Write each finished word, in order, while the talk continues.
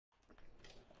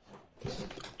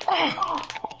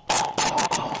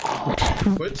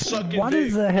Quit sucking Why dick.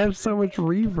 does that have so much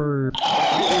reverb?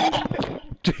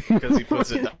 Because he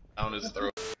puts it down his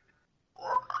throat.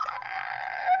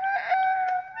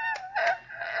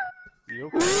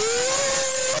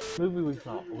 Movie we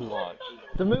watched.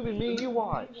 The movie me and you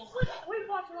watched. We've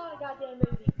watched a lot of goddamn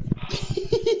movies.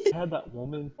 Had that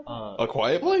woman A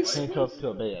Quiet Place? handcuffed to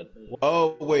a bed.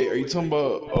 Oh wait, are you talking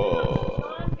about?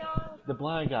 The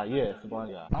blind guy, yes, the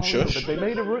blind guy. I don't know, Shush. but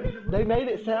they made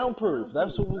it soundproof.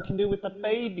 That's what we can do with the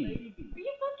baby. Are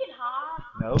you fucking high?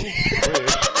 No. I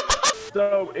wish.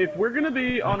 So, if we're gonna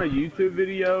be on a YouTube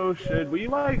video, should we,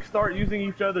 like, start using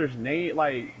each other's name,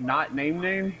 like, not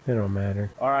names? It don't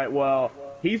matter. Alright, well,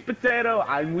 he's Potato,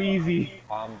 I'm Wheezy.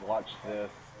 Watch this.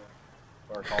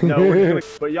 No, we're gonna,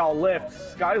 but y'all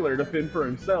left Skylar to fend for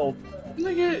himself.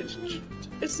 Nigga,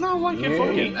 it's not like it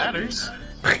fucking matters.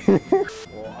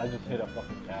 Well, I just hit a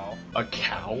fucking cow. A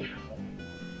cow?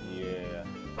 Yeah.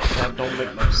 That don't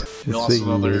make no sense. We lost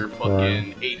another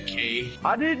fucking 8K.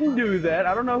 I didn't do that.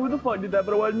 I don't know who the fuck did that,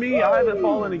 but it wasn't me. I haven't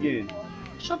fallen again.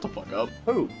 Shut the fuck up.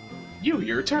 Who?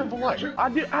 You're a terrible liar. I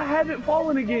haven't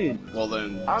fallen again. Well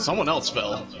then, someone else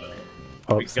fell.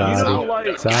 Oh, Because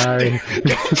sorry. Sorry.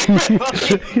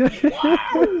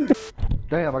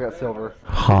 Damn, I got silver.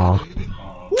 Ha.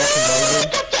 Look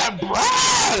at that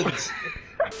Brad!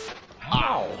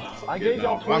 Ow. I gave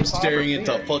y'all 25%. I'm staring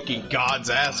into fucking God's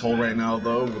asshole right now,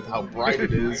 though, with how bright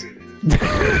it is.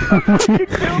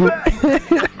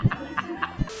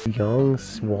 Young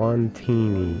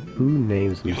Swantini. Who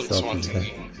names Young himself that?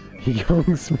 Swantini. Young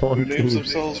Who names Swantini.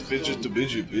 themselves Fidget the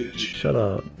Midget, bitch? Shut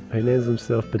up. He names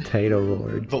himself Potato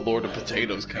Lord. The Lord of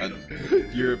Potatoes, cunt.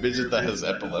 You're a midget that has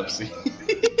epilepsy.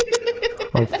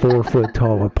 I'm 4 foot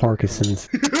tall with Parkinson's.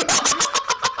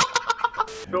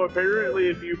 So apparently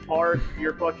if you park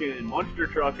your fucking monster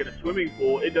truck in a swimming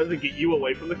pool, it doesn't get you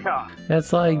away from the cops.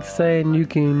 That's like saying you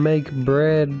can make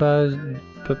bread by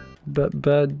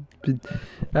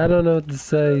I don't know what to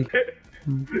say.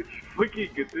 Fucking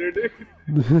get there, dude.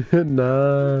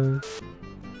 Nah.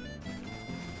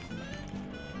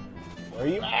 Where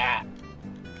you at?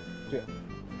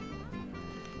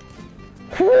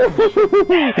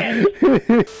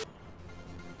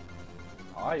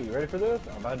 Alright, you ready for this?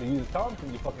 I'm about to use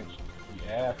Thompson, you fucking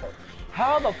asshole.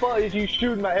 How the fuck is you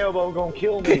shooting my elbow gonna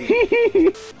kill me?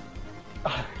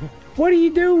 What are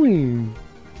you doing?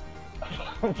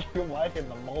 I'm liking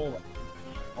the mold.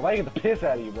 I'm liking the piss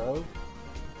out of you, bro.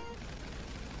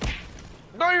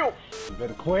 Damn! You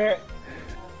better quit.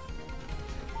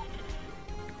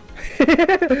 Do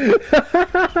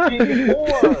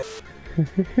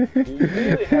you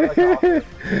really helicopter?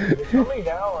 Is it coming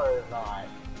down or is it not?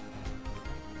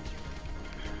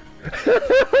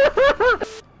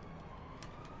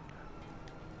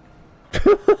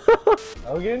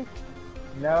 Logan?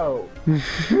 No.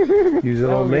 Use it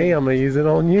on me, I'm gonna use it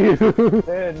on you.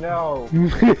 No.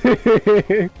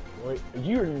 Wait,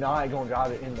 you're not gonna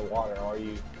drive it in the water, are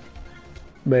you?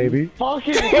 Maybe.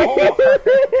 Fucking hard!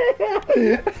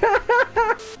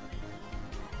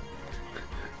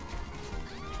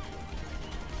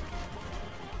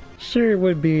 Sure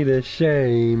would be the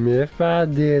shame if I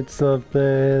did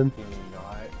something.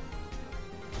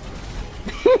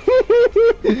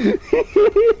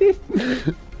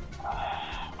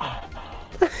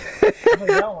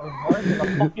 That one hard in the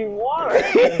fucking water!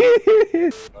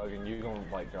 Logan, you gonna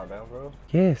like drive down, bro?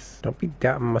 Yes, don't be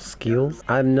doubting my skills.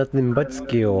 I'm nothing but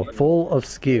skill, full of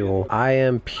skill. I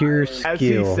am pure As he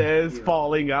skill. says,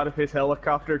 falling out of his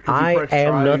helicopter. I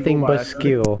am nothing but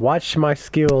skill. Watch my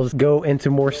skills go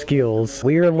into more skills.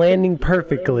 We are landing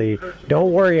perfectly.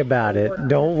 Don't worry about it.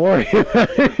 Don't worry about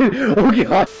it. Oh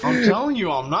god. I'm telling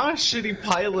you, I'm not a shitty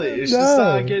pilot. It's just that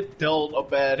I get dealt a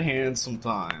bad hand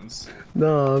sometimes.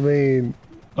 No, I mean...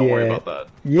 Don't yeah. worry about that.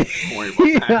 Yeah. Don't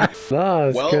worry about that. No,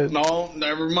 it's Well, good. no,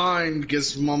 never mind.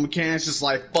 Guess my mechanic's just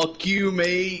like, fuck you,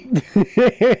 mate.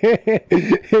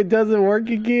 It doesn't work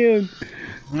again.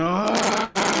 No,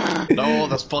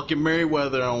 that's fucking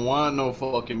Merryweather. I don't want no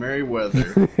fucking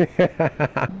Merryweather.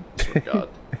 Oh, God.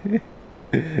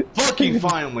 Fucking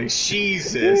finally,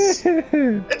 Jesus.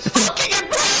 It's fucking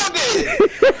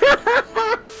impounded!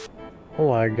 Oh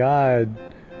my god.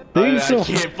 I So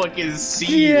can't fucking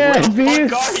see you. yeah, Where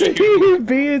the fuck are you?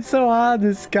 being so high in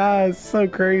the sky is so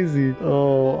crazy.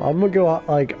 Oh, I'm gonna go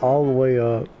like all the way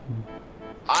up.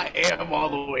 I am all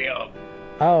the way up.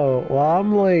 Oh, well,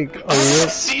 I'm like a I little...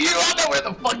 don't see you. I know where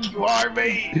the fuck you are,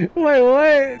 mate. Wait,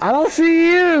 what? I don't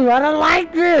see you. I don't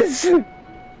like this.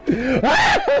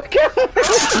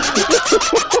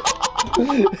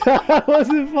 I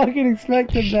wasn't fucking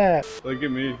expecting that. Look at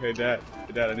me. Hey, Dad.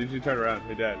 Hey, Dad, I need you to turn around.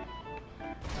 Hey, Dad.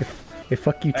 Hey,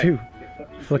 fuck you too.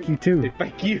 Fuck you too. Hey,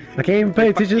 fuck you. I can't even pay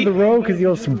attention to the road because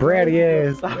you're some bratty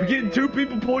ass. I'm getting 2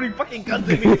 people pointing fucking guns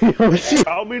at me. Oh shit.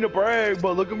 I don't mean to brag,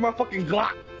 but look at my fucking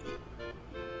Glock.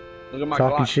 Look at my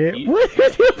Talking Glock. shit? What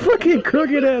is your fucking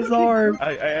crooked ass arm?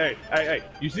 Hey,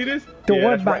 you see this? The Yeah,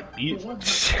 one that's by... right,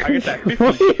 bitch. I got that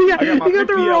 50. you got, I got my you got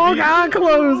the 50 wrong LB. eye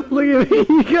closed. Look at me.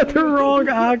 You got the wrong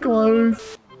eye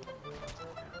closed.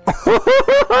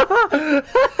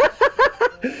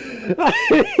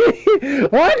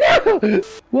 What now?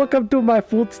 Welcome to my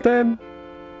food stand.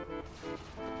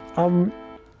 You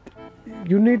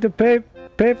need to pay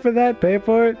for that. Pay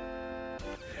for it.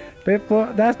 Pay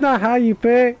for. That's not how you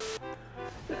pay.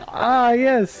 Ah,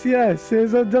 yes,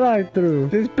 there's a drive-through.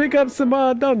 Just pick up some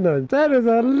donuts. That is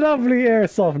a lovely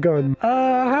airsoft gun.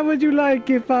 How would you like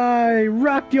if I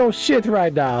rock your shit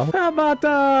right now? How about,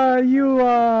 you,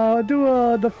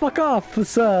 do, the fuck off,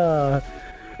 sir?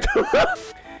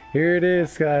 Here it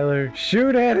is, Skylar.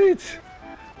 Shoot at it!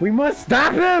 We must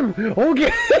stop him!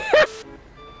 Okay!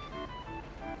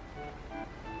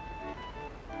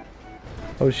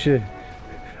 Oh, shit.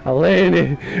 I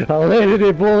landed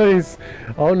it, boys.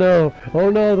 Oh no,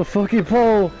 the fucking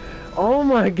pole. Oh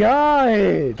my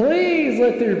god. Please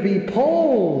let there be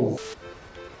poles.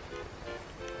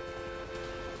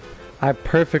 I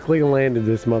perfectly landed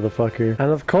this motherfucker.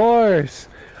 And of course,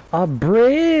 a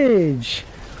bridge.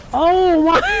 Oh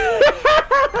my.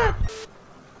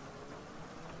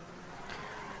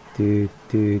 Dude.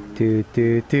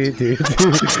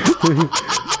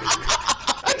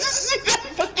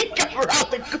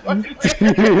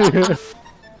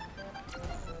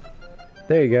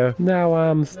 There you go. Now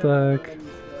I'm stuck.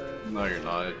 No, you're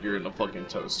not. You're in a fucking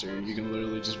toaster. You can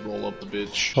literally just roll up the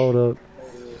bitch. Hold up.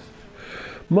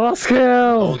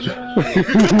 Moscow!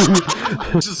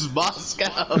 This is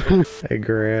Moscow. Hey,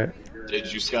 Grant.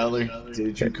 Did you, Skylar?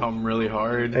 Did you come really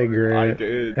hard? Hey, Grant. I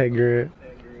did. Hey, Grant.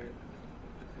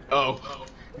 Oh.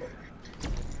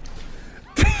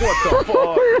 What the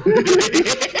fuck?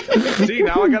 See,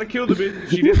 now I gotta kill the bitch.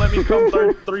 She didn't let me come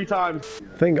 3 times.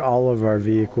 I think all of our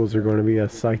vehicles are going to be a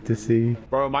sight to see.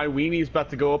 Bro, my weenie's about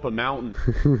to go up a mountain.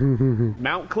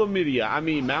 Mount Chlamydia. I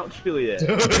mean, Mount Chiliad.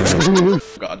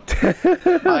 God.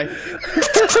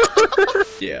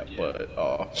 Yeah, but,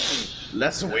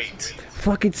 let's wait.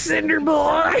 Fucking Cinder Boy!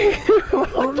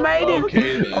 I made it!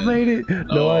 Okay, I made it!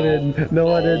 No, I didn't.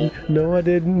 No, I didn't. No, I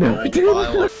didn't. No, I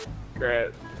didn't.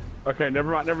 Great. Okay, never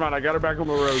mind. I got her back on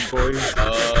the road, boys.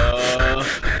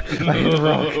 I hit a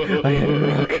rock.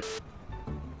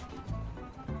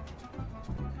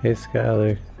 Hey,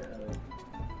 Skylar.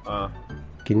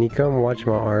 Can you come watch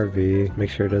my RV?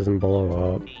 Make sure it doesn't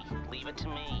blow up. Leave it to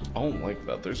me. I don't like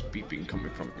that. There's beeping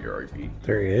coming from your RP.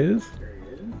 There is?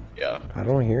 Yeah. I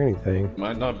don't hear anything.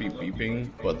 Might not be beeping,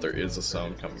 but there is a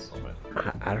sound coming from it.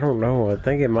 I don't know. I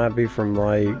think it might be from,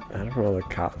 like, I don't know, the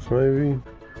cops maybe?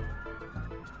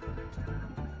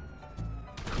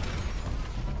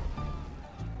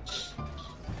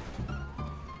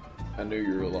 I knew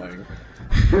you were lying.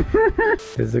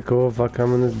 Is it cool if I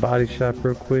come in this body shop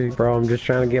real quick? Bro, I'm just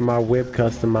trying to get my whip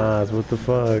customized. What the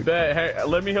fuck? Hey,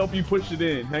 let me help you push it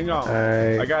in. Hang on.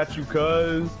 Alright. I got you,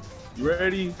 cuz. You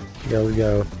ready? Yeah, let's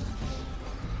go.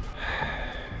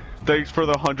 Thanks for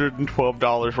the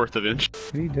 $112 worth of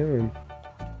insurance. What are you doing?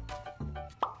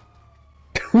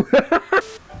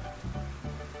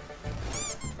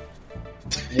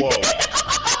 Whoa.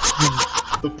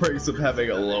 The price of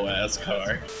having a low-ass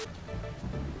car.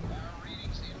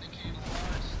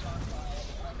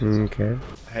 Okay.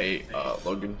 Hey,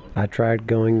 Logan. I tried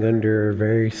going under a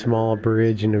very small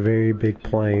bridge in a very big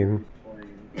plane.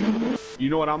 You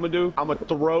know what I'm gonna do? I'm gonna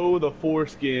throw the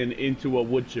foreskin into a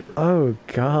wood chipper. Oh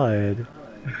god.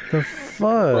 The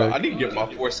fuck? Bro, I need to get my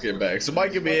foreskin back.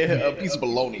 Somebody give me a piece of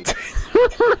bologna.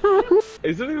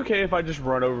 Is it okay if I just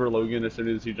run over Logan as soon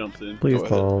as he jumps in? Please Go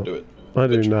ahead, don't. do it. I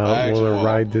do not Actually, want to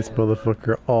ride this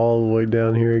motherfucker all the way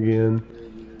down here again.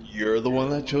 You're the one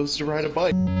that chose to ride a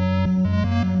bike.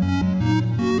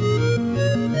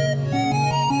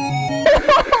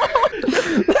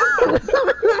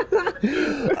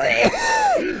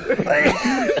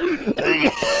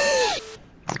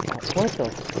 What the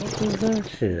fuck is that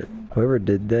shit? Whoever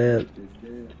did that,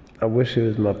 I wish it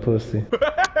was my pussy.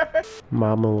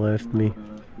 Mama left me.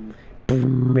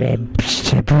 Fucking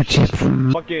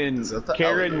that the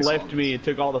Karen Elvis left song? me and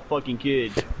took all the fucking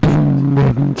kids.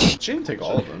 She didn't take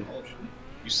all of them.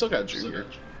 You still got Junior.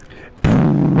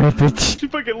 She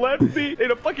fucking left me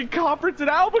in a fucking conference in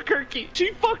Albuquerque.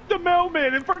 She fucked the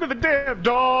mailman in front of the damn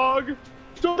dog.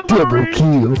 Double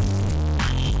kill.